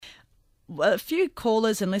A few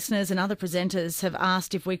callers and listeners and other presenters have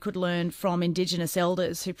asked if we could learn from Indigenous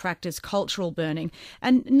elders who practice cultural burning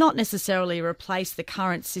and not necessarily replace the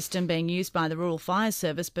current system being used by the Rural Fire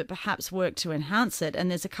Service, but perhaps work to enhance it. And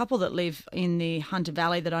there's a couple that live in the Hunter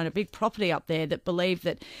Valley that own a big property up there that believe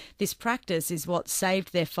that this practice is what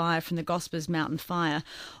saved their fire from the Gospers Mountain Fire.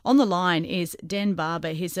 On the line is Den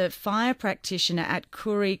Barber. He's a fire practitioner at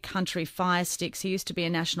Koori Country Fire Sticks. He used to be a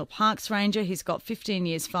National Parks Ranger. He's got 15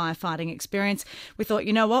 years firefighting experience. We thought,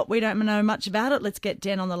 you know what, we don't know much about it. Let's get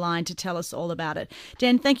Den on the line to tell us all about it.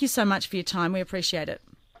 Den, thank you so much for your time. We appreciate it.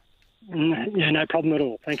 Yeah, no problem at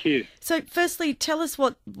all. Thank you. So firstly, tell us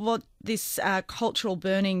what this cultural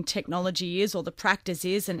burning technology is, or the practice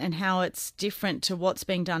is, and how it's different to what's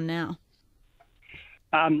being done now.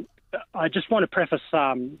 I just want to preface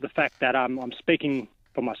the fact that I'm speaking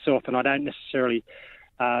for myself, and I don't necessarily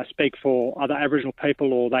speak for other Aboriginal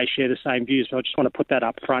people, or they share the same views. So I just want to put that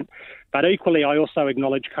up front. But equally, I also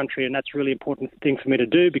acknowledge country, and that's a really important thing for me to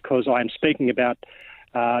do, because I am speaking about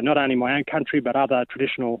not only my own country but other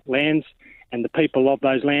traditional lands and the people of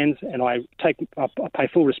those lands. And I pay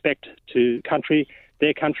full respect to country,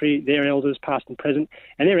 their elders, past and present,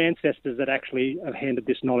 and their ancestors that actually have handed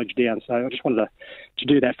this knowledge down. So I just wanted to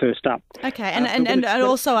do that first up. Okay, and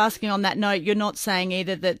also asking on that note, you're not saying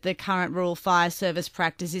either that the current Rural Fire Service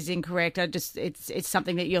practice is incorrect. It's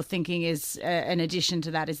something that you're thinking is an addition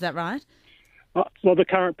to that. Is that right? Well, the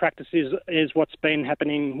current practice is what's been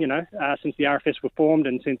happening, since the RFS were formed,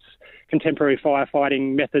 and since contemporary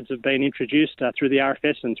firefighting methods have been introduced through the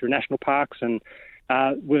RFS and through national parks, and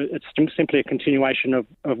it's simply a continuation of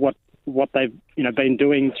what they've been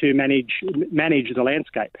doing to manage the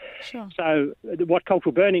landscape. Sure. So what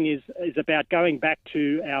cultural burning is about going back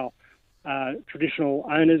to our traditional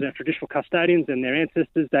owners, our traditional custodians and their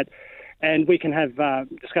ancestors, and we can have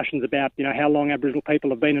discussions about how long Aboriginal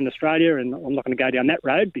people have been in Australia, and I'm not going to go down that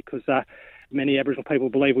road, because many Aboriginal people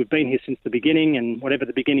believe we've been here since the beginning, and whatever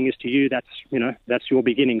the beginning is to you, that's your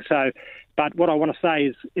beginning. So, but what I want to say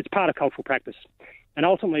is it's part of cultural practice. And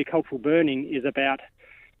ultimately, cultural burning is about,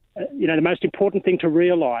 the most important thing to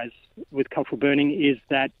realise with cultural burning is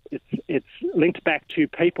that it's linked back to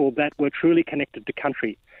people that were truly connected to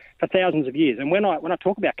country for thousands of years. And when I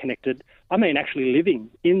talk about connected, I mean actually living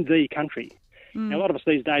in the country. Now, a lot of us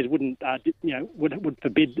these days wouldn't, would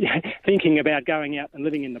forbid thinking about going out and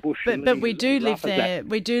living in the bush. But we do live there.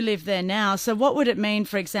 We do live there now. So, what would it mean,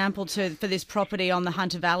 for example, for this property on the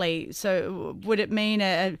Hunter Valley? So, would it mean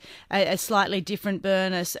a slightly different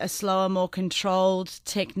burn, a slower, more controlled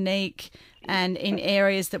technique, and in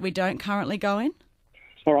areas that we don't currently go in?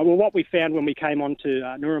 All right. Well, what we found when we came on to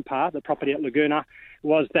Nurumpa, the property at Laguna,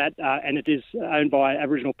 was that, and it is owned by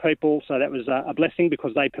Aboriginal people, so that was a blessing,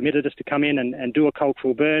 because they permitted us to come in and do a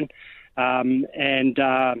cultural burn.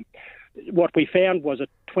 What we found was a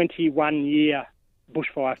 21-year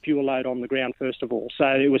bushfire fuel load on the ground, first of all. So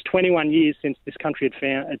it was 21 years since this country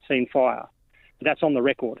had seen fire. That's on the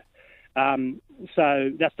record.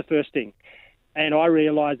 So that's the first thing. And I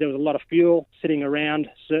realised there was a lot of fuel sitting around,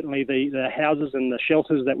 certainly the houses and the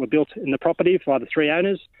shelters that were built in the property by the three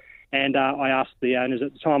owners. And I asked the owners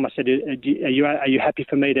at the time, I said, are you happy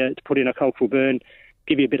for me to put in a cultural burn,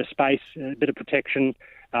 give you a bit of space, a bit of protection,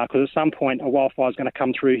 because at some point a wildfire is going to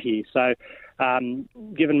come through here. So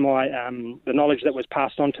given my the knowledge that was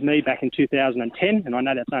passed on to me back in 2010, and I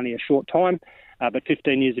know that's only a short time, but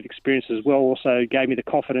 15 years of experience as well also gave me the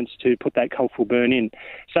confidence to put that cultural burn in.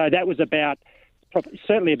 So that was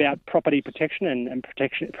certainly about property protection and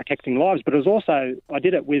protecting lives, but it was also, I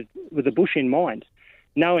did it with the bush in mind,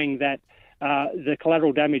 knowing that the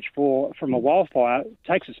collateral damage from a wildfire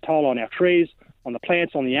takes its toll on our trees, on the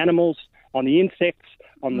plants, on the animals, on the insects,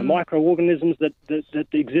 on the microorganisms that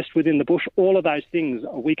exist within the bush. All of those things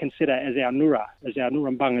we consider as our Nura, as our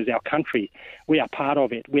Nurrumbung, as our country. We are part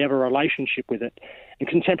of it. We have a relationship with it. And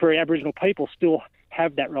contemporary Aboriginal people still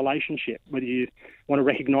have that relationship, whether you want to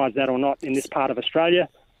recognise that or not. In this part of Australia,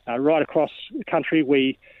 right across the country,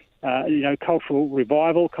 we cultural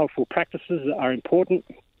revival, cultural practices are important.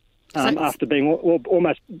 After being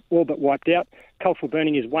almost all but wiped out, cultural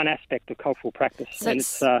burning is one aspect of cultural practice. And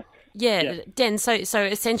it's Den. So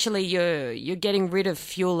essentially, you're getting rid of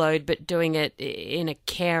fuel load, but doing it in a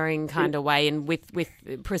caring kind of way, and with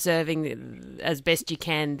preserving as best you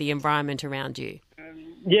can the environment around you.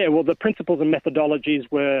 Yeah, well, the principles and methodologies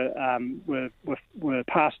were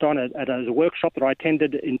passed on at a workshop that I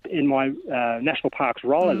attended in my national parks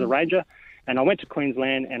role as a ranger, and I went to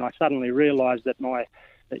Queensland, and I suddenly realised that my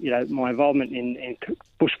my involvement in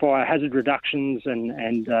bushfire hazard reductions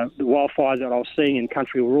and the wildfires that I was seeing in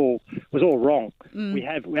country was all wrong. We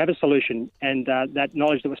have a solution, and that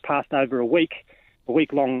knowledge that was passed over a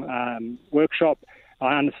week-long workshop,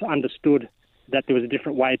 I understood that there was a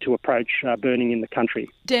different way to approach burning in the country.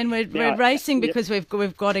 Dan, we're racing because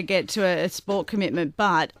we've got to get to a sport commitment,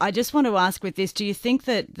 but I just want to ask with this, do you think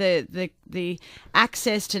that the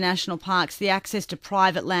access to national parks, the access to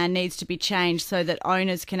private land needs to be changed so that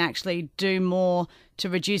owners can actually do more to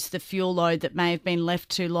reduce the fuel load that may have been left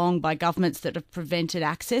too long by governments that have prevented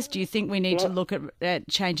access? Do you think we need to look at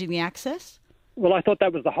changing the access? Well, I thought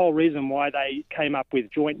that was the whole reason why they came up with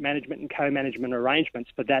joint management and co-management arrangements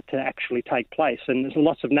for that to actually take place. And there's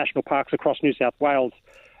lots of national parks across New South Wales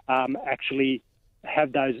actually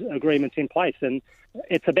have those agreements in place. And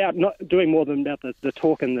it's about not doing more than about the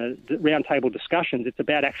talk and the roundtable discussions. It's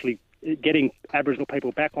about actually getting Aboriginal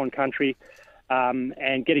people back on country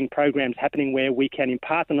and getting programs happening where we can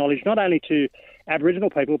impart the knowledge not only to Aboriginal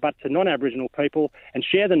people but to non-Aboriginal people and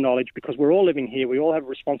share the knowledge, because we're all living here. We all have a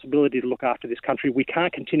responsibility to look after this country. We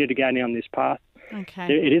can't continue to go down this path.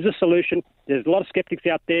 Okay. It is a solution. There's a lot of skeptics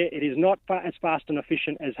out there. It is not as fast and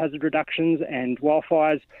efficient as hazard reductions and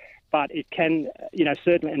wildfires, but it can,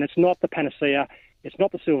 certainly, and it's not the panacea. It's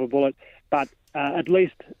not the silver bullet, but at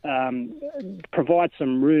least provide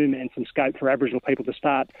some room and some scope for Aboriginal people to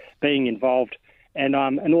start being involved. And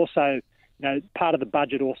also, part of the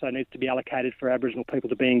budget also needs to be allocated for Aboriginal people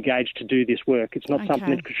to be engaged to do this work. It's not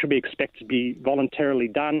something that should be expected to be voluntarily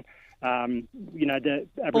done.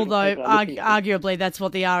 Although arguably that's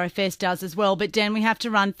what the RFS does as well. But Dan, we have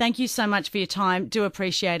to run. Thank you so much for your time. Do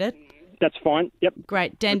appreciate it. That's fine. Yep.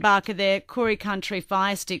 Great. Dan Barker there, Koori Country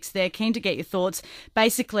Fire Sticks there. Keen to get your thoughts.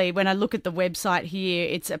 Basically, when I look at the website here,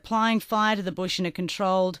 it's applying fire to the bush in a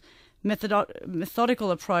controlled, methodical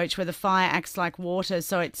approach where the fire acts like water.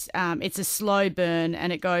 So it's a slow burn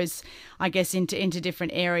and it goes, I guess, into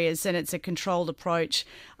different areas, and it's a controlled approach.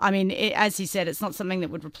 I mean, as he said, it's not something that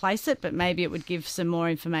would replace it, but maybe it would give some more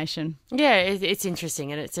information. Yeah, it's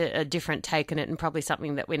interesting, and it's a different take on it, and probably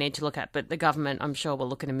something that we need to look at. But the government, I'm sure, will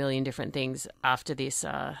look at a million different things after this.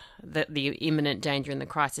 The imminent danger and the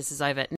crisis is over.